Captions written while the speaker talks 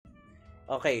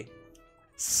Okay.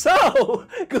 So,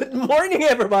 good morning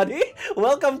everybody!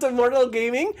 Welcome to Immortal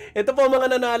Gaming. Ito po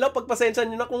mga nanalo, pagpasensya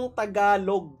nyo na kung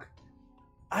Tagalog.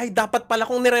 Ay, dapat pala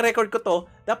kung nire-record ko to,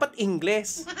 dapat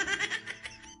English.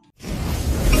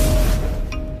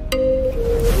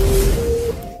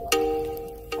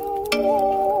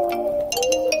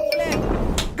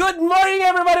 Good morning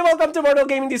everybody! Welcome to Immortal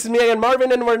Gaming. This is me again,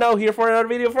 Marvin, and we're now here for another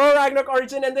video for Ragnarok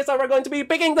Origin, and this time we're going to be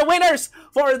picking the winners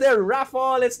for the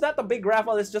raffle. It's not a big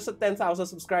raffle, it's just a 10,000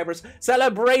 subscribers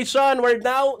celebration. We're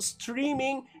now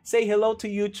streaming. Say hello to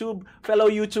YouTube,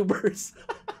 fellow YouTubers.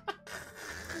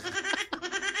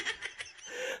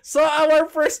 So our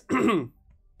first...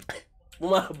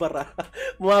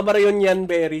 Bumabara yun yan,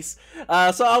 berries.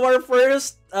 So our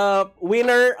first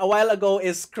winner a while ago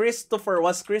is Christopher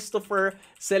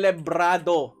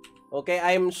Celebrado. Okay,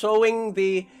 I'm showing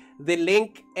the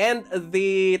link and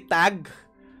the tag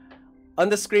on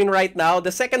the screen right now.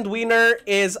 The second winner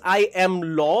is I Am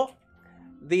Law.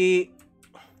 The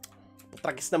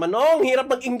tragis naman, ang hirap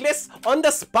mag-English on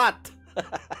the spot.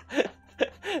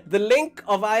 The link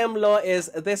of I Am Law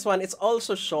is this one. It's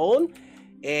also shown.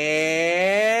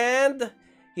 And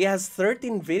he has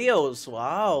 13 videos.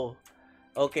 Wow.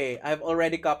 Okay, I've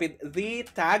already copied the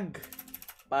tag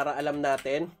para alam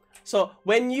natin. So,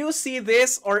 when you see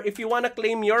this, or if you want to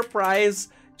claim your prize,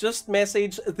 just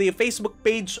message the Facebook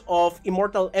page of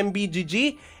Immortal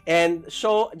MBGG and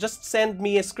just send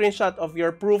me a screenshot of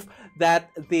your proof that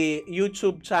the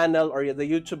YouTube channel or the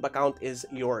YouTube account is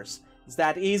yours. It's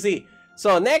that easy.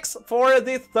 So, next, for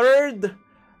the third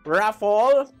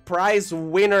raffle prize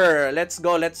winner. Let's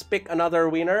go. Let's pick another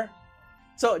winner.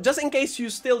 So, just in case you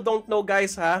still don't know,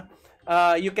 guys,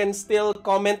 you can still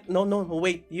comment. No,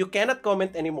 wait. You cannot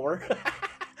comment anymore.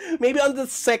 Maybe on the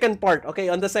second part. Okay,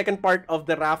 on the second part of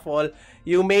the raffle,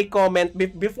 you may comment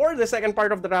before the second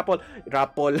part of the raffle.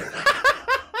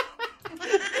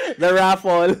 The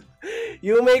raffle.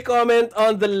 You may comment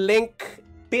on the link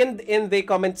pinned in the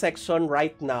comment section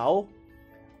right now.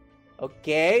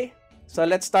 Okay. So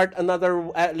let's start another,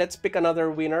 let's pick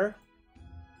another winner.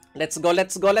 Let's go.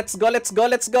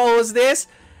 Who's this?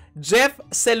 Jeff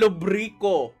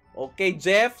Celubrico. Okay,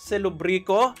 Jeff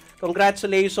Celubrico.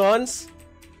 Congratulations.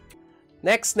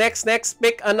 Next.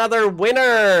 Pick another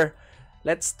winner.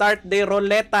 Let's start the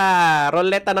roleta.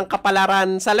 Roleta ng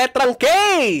kapalaran sa letrang K.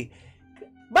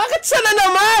 Bakit siya na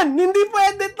naman? Hindi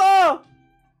pwede to.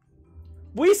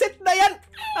 Buisit na yan.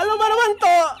 Ano ba naman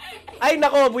to? Ay,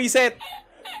 nako, buisit.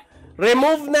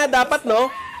 Remove na dapat, no?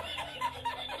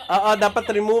 Oo, dapat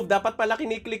remove. Dapat pala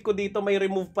kiniklik ko dito. May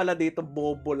remove pala dito.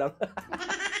 Bobo lang.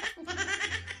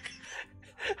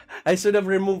 I should have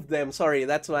removed them. Sorry.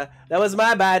 That was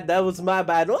my bad.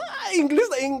 Oh, English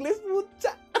na English.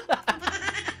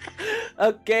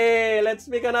 Okay, let's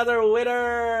pick another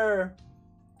winner.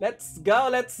 Let's go.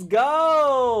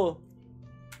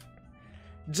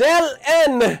 Gel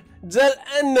N.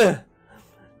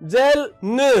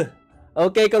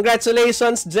 Okay,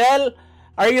 congratulations, Jel.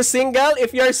 Are you single?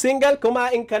 If you're single,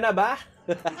 kumain ka na ba?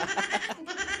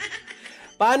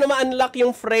 Paano ma-unlock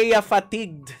yung Freya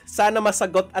Fatigued? Sana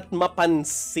masagot at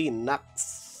mapansin.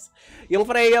 Naks. Yung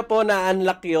Freya po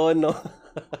na-unlock yun, no?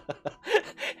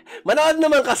 Manood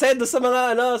naman kasi doon sa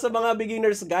mga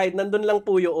beginner's guide, nandun lang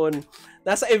po yun.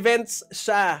 Nasa events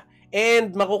siya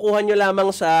and makukuha nyo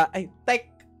lamang siya. Ay,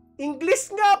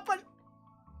 English nga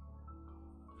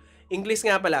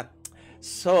pala.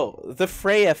 So, the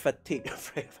Freya Fatigue.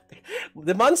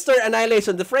 The Monster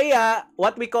Annihilation. The Freya,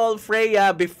 what we call Freya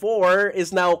before,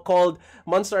 is now called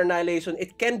Monster Annihilation.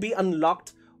 It can be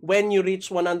unlocked when you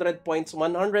reach 100 points,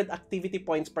 100 activity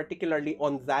points, particularly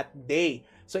on that day.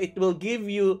 So, it will give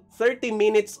you 30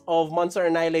 minutes of Monster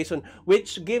Annihilation,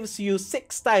 which gives you 6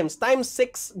 times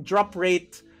 6 drop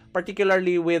rate,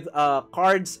 particularly with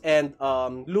cards and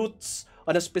loots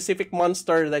on a specific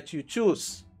monster that you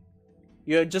choose.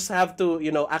 You just have to,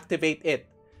 activate it.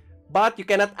 But you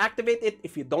cannot activate it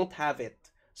if you don't have it.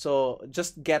 So,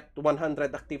 just get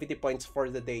 100 activity points for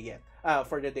the day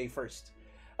for the day first.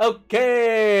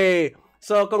 Okay!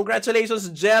 So,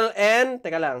 congratulations, Jel N.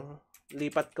 Teka lang.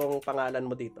 Lipat kong pangalan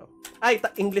mo dito. Ay,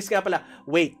 English nga pala.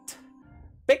 Wait.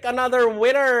 Pick another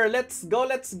winner. Let's go.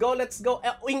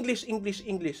 English. English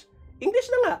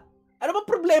na nga. Ano ba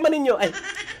problema ninyo? Ay,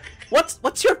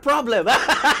 what's your problem?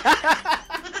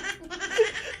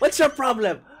 What's your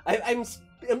problem? I'm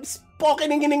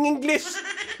speaking in English.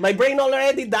 My brain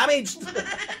already damaged.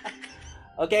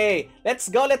 Okay, let's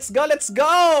go.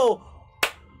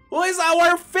 Who is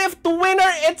our fifth winner?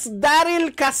 It's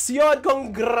Daryl Casyon.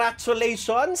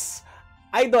 Congratulations.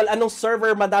 Idol, anong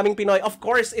server? Madaming Pinoy. Of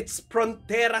course, it's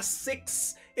Frontera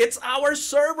 6 It's our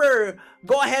server.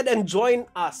 Go ahead and join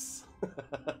us.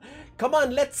 Come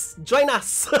on, let's join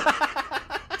us.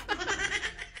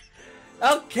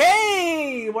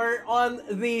 Okay, we're on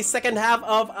the second half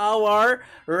of our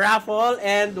raffle,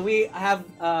 and we have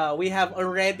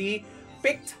already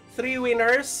picked 3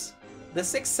 winners: the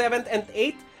 6th, 7th, and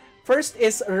 8th. First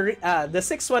is the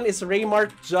 6th one is Raymart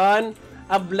John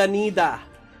Ablanida.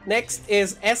 Next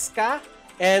is Eska,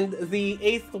 and the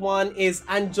 8th one is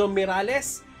Anjo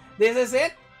Mirales. This is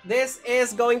it. This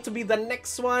is going to be the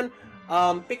next one.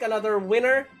 Pick another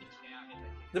winner.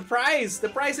 The prize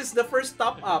is the first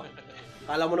top up.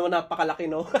 Kala mo naman napakalaki,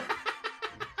 no?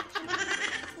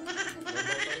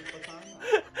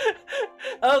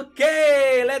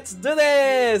 Okay, let's do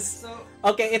this.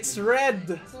 Okay, it's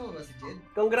Red.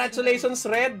 Congratulations,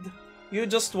 Red. You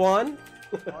just won.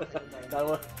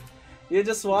 You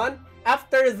just won.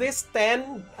 After this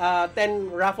 10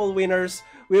 raffle winners,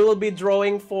 we will be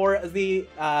drawing for the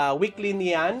weekly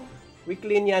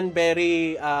Nyan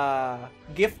Berry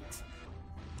gift.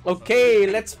 Okay,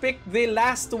 let's pick the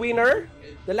last winner.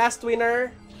 The last winner.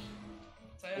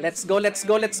 Let's go.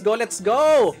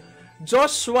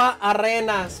 Joshua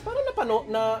Arenas. Paano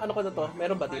ano ko na to?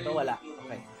 Meron ba dito? Wala.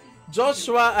 Okay.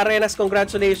 Joshua Arenas,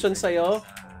 congratulations sa'yo.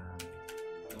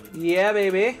 Yeah,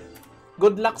 baby.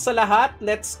 Good luck sa lahat.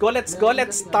 Let's go. Let's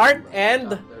start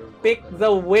and pick the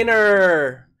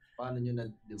winner.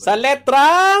 Sa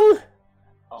letrang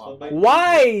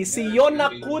Y, si Yona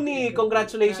Kuni.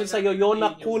 Congratulations sa'yo,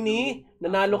 Yona Kuni.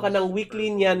 Nanalo ka ng weekly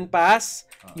Nyan Pass.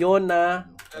 Yona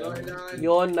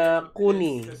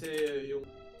Kuni.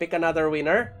 Pick another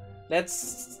winner. Let's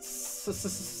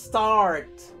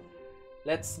start.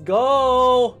 Let's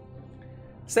go.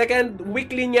 Second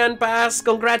weekly Nyan Pass.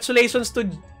 Congratulations to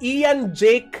Ian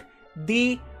Jake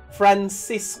D.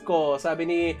 Francisco. Sabi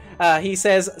ni, he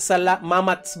says,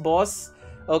 Mamat's boss.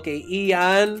 Okay,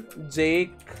 Ian,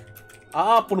 Jake.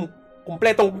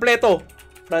 Kumpleto.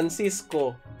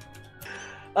 Francisco.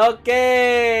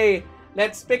 Okay.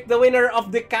 Let's pick the winner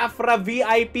of the Cafra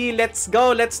VIP. Let's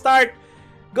go. Let's start.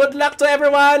 Good luck to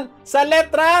everyone. Sa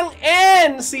letrang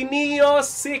N, si Neo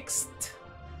 6th.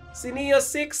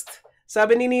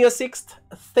 Sabi ni Neo 6th,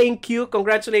 thank you.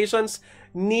 Congratulations,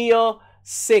 Neo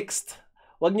 6th.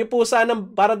 Wag niyo po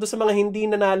sanang, para do sa mga hindi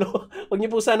nanalo, wag niyo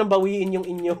po sanang bawiin yung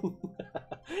inyong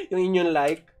yung inyong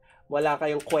like. Wala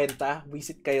kayong kwenta.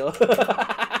 Visit kayo.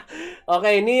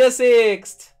 Okay, Neo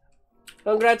 6th.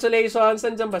 Congratulations.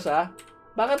 Nandiyan ba siya?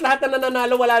 Bakit lahat na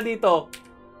nanalo wala dito?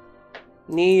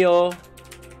 Neo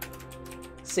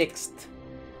 6th.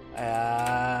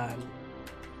 Ayan.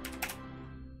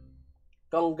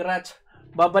 Congrats.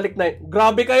 Babalik na yun.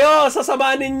 Grabe kayo!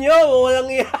 Sasama ninyo!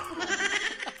 Walang iya.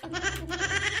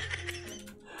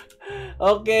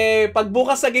 Okay, pag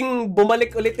bukas saging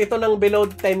bumalik ulit ito ng below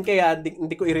 10 kaya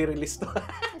hindi ko i-release to.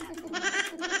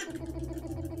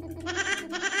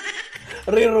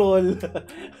 Reroll.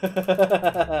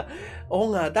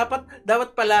 Oo nga,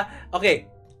 dapat pala. Okay.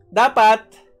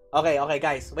 Okay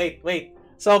guys, wait.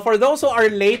 So for those who are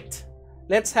late,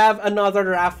 let's have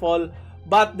another raffle,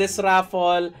 but this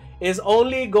raffle is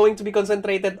only going to be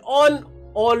concentrated on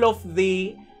all of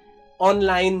the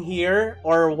online here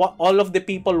or all of the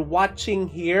people watching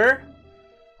here.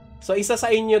 So isa sa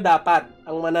inyo dapat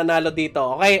ang mananalo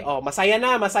dito. Okay? Oh, masaya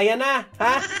na,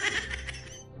 ha?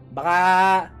 Baka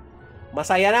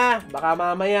masaya na, baka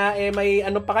mamaya may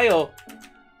ano pa kayo.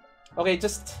 Okay,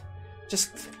 just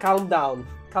calm down.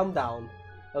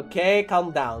 Okay,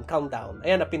 calm down.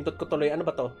 Ayan, napindot ko tuloy. Ano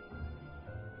ba to?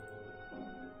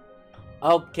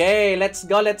 Okay, let's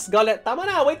go. Tama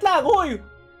na, wait lang. Hoy!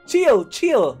 Chill.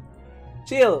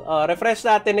 Refresh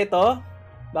natin ito.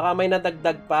 Baka may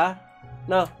nadagdag pa.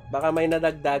 No, baka may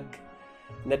nadagdag.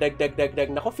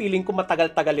 Nako, feeling ko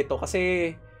matagal-tagal ito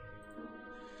kasi...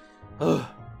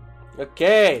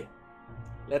 Okay.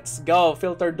 Let's go.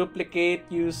 Filter duplicate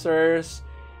users.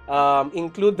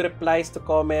 Include replies to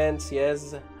comments.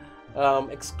 Yes.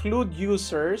 Exclude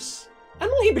users.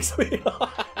 Anong ibig sabihin?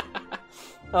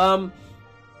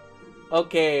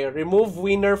 Okay. Remove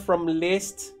winner from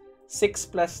list.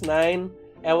 6 plus 9.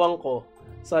 Ewan ko.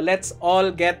 So let's all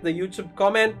get the YouTube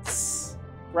comments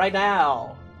right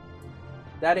now.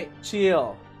 Daddy,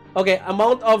 chill. Okay,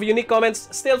 amount of unique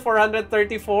comments still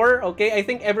 434. Okay, I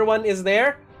think everyone is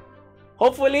there.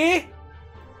 Hopefully,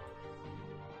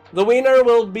 the winner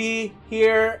will be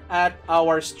here at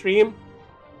our stream.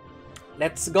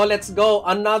 Let's go.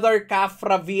 Another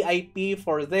Cafra VIP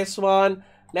for this one.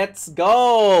 Let's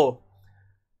go.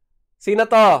 Sino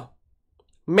to?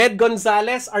 Med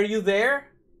Gonzalez, are you there?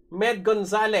 Med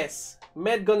Gonzalez.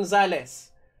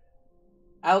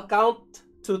 I'll count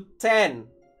to 10.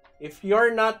 If you're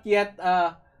not yet,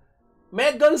 Oy!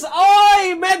 Med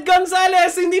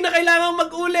Gonzales! Hindi na kailangan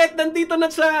mag-ulit. Nandito na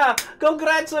siya.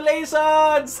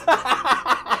 Congratulations!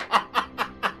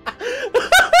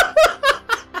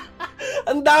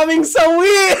 Ang daming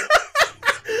sawi!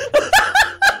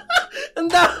 Ang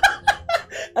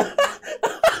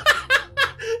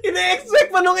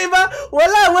ina-expect pa nung iba.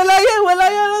 Wala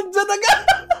yan. Diyan agad.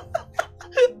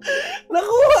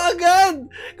 Nakuha agad.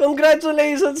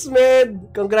 Congratulations,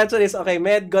 Med. Congratulations. Okay,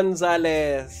 Med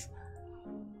Gonzales.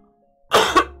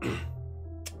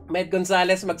 Med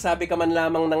Gonzales, magsabi ka man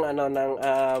lamang ng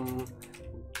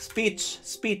speech.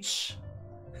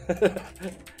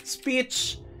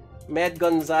 Speech. Med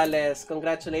Gonzales,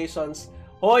 congratulations.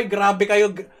 Hoy, grabe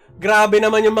kayo. Grabe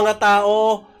naman yung mga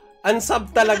tao.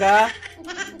 Unsub talaga.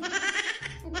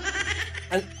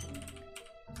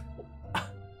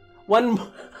 One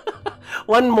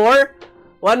more?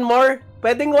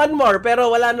 Pwedeng one more,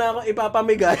 pero wala na ako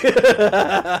ipapamigay.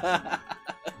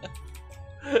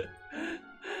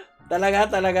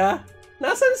 Talaga?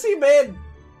 Nasaan si Med?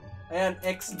 Ayan,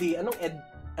 XD.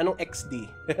 Anong XD?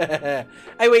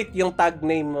 Ay, wait, yung tag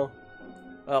name mo.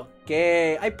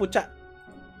 Okay. Ay, putya.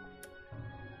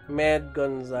 Med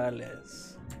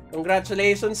Gonzales.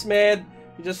 Congratulations, Med.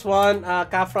 You just won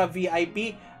Kafra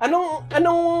VIP.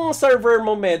 Anong server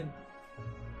mo, Med?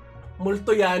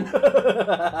 Multo yan.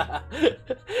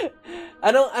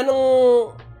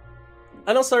 Anong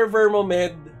server mo,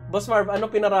 Med? Boss Marv, ano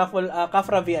pinaraffle?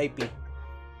 Kafra VIP.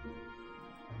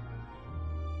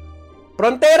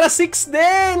 Frontera 6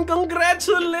 din!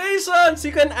 Congratulations!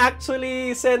 You can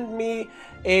actually send me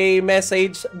a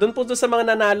message. Doon po sa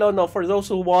mga nanalo, no? For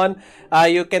those who won,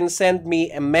 you can send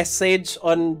me a message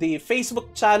on the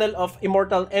Facebook channel of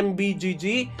Immortal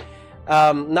MBGG.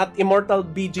 Not Immortal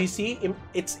BGC.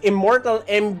 It's Immortal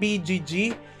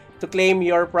MBGG. To claim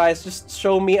your prize, just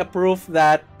show me a proof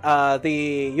that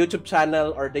the YouTube channel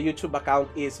or the YouTube account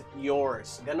is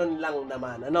yours. Ganun lang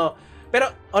naman. Ano? Pero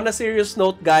on a serious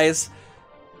note, guys,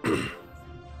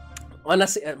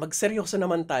 magseryoso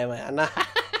naman tayo.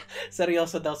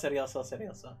 Seryoso.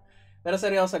 Pero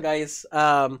seryoso, guys,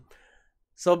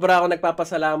 sobra ako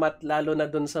nagpapasalamat lalo na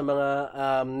dun sa mga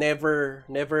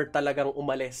never talagang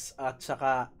umalis. At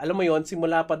saka, alam mo yon,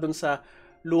 simula pa dun sa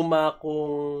luma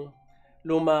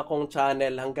kong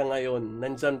channel hanggang ngayon,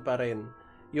 nandyan pa rin.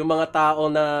 Yung mga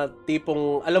tao na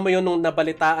tipong, alam mo yun, nung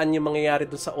nabalitaan yung mangyayari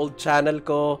dun sa old channel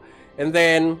ko. And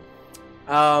then,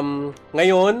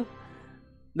 ngayon,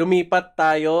 lumipat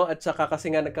tayo at saka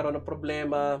kasi nga nagkaroon ng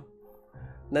problema,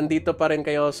 nandito pa rin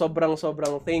kayo. Sobrang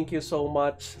thank you so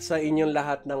much sa inyong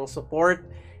lahat ng support.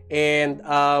 And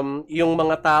yung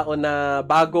mga tao na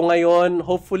bago ngayon,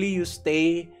 hopefully you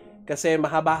stay. Kasi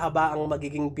mahaba-haba ang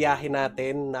magiging biyahe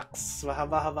natin. Naks,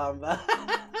 mahaba-haba ba?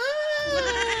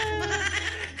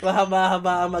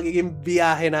 Mahaba-haba ang magiging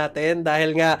biyahe natin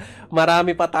dahil nga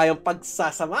marami pa tayong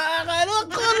pagsasama. Ano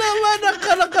ko naman!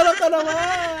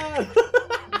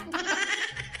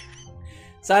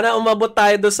 Sana umabot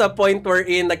tayo doon sa point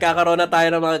wherein nagkakaroon na tayo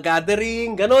ng mga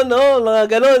gathering. Ganon, no?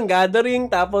 Mga ganon, gathering.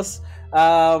 Tapos,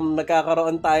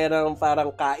 nagkakaroon tayo ng parang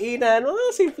kainan,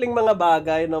 simpleng mga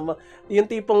bagay, no? Yung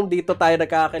tipong dito tayo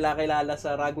nagkakilala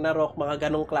sa Ragnarok, mga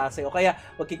ganong klase. O kaya,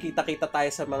 magkikita-kita tayo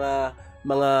sa mga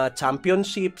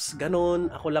championships, ganon.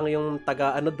 Ako lang yung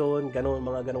taga doon, ganon,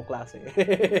 mga ganong klase.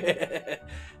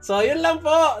 So, yun lang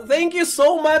po. Thank you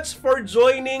so much for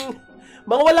joining.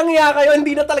 Mga walang iya kayo,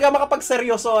 hindi na talaga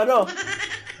makapagseryoso, ano?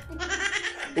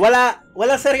 Wala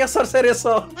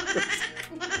seryoso.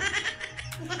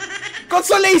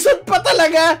 Consolation pa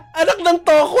talaga! Anak ng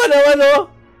toko naman, no?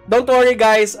 Don't worry,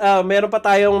 guys. Meron pa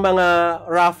tayong mga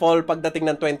raffle pagdating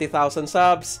ng 20,000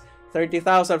 subs,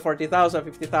 30,000, 40,000,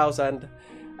 50,000.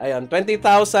 Ayun,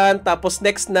 20,000. Tapos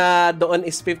next na doon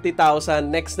is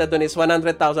 50,000. Next na doon is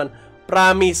 100,000.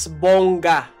 Promise,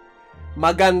 bongga.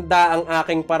 Maganda ang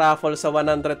aking paraffle sa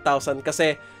 100,000.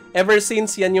 Kasi ever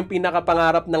since, yan yung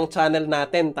pinakapangarap ng channel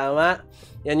natin. Tama?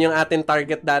 Yan yung ating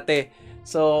target dati.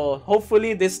 So,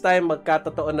 hopefully this time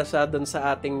magkatotoo na siya dun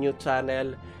sa ating new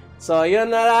channel. So, yun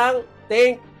na lang.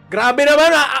 Grabe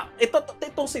naman!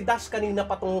 Itong si Dash, kanina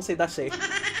pa tong si Dash eh.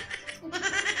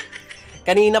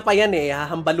 Kanina pa yan eh.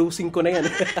 Hahambalusin ko na yan.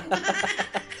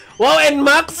 Wow, and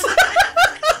Max!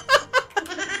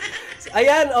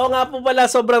 Ayan, nga po pala,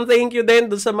 sobrang thank you din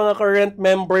dun sa mga current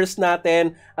members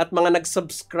natin at mga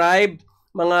nag-subscribe,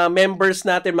 mga members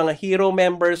natin, mga hero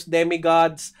members,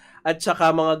 demigods. at saka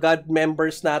mga God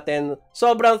members natin.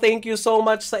 Sobrang thank you so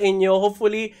much sa inyo.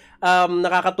 Hopefully,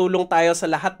 nakakatulong tayo sa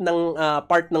lahat ng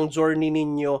part ng journey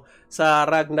ninyo sa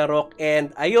Ragnarok. And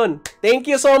ayun, thank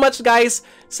you so much guys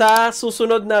sa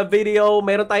susunod na video.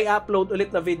 Meron tayong upload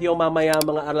ulit na video mamaya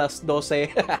mga alas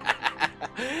 12.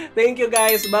 Thank you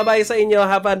guys. Bye-bye sa inyo.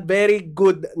 Have a very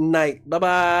good night.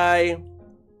 Bye-bye.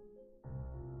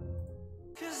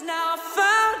 'Cause now I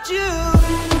found you.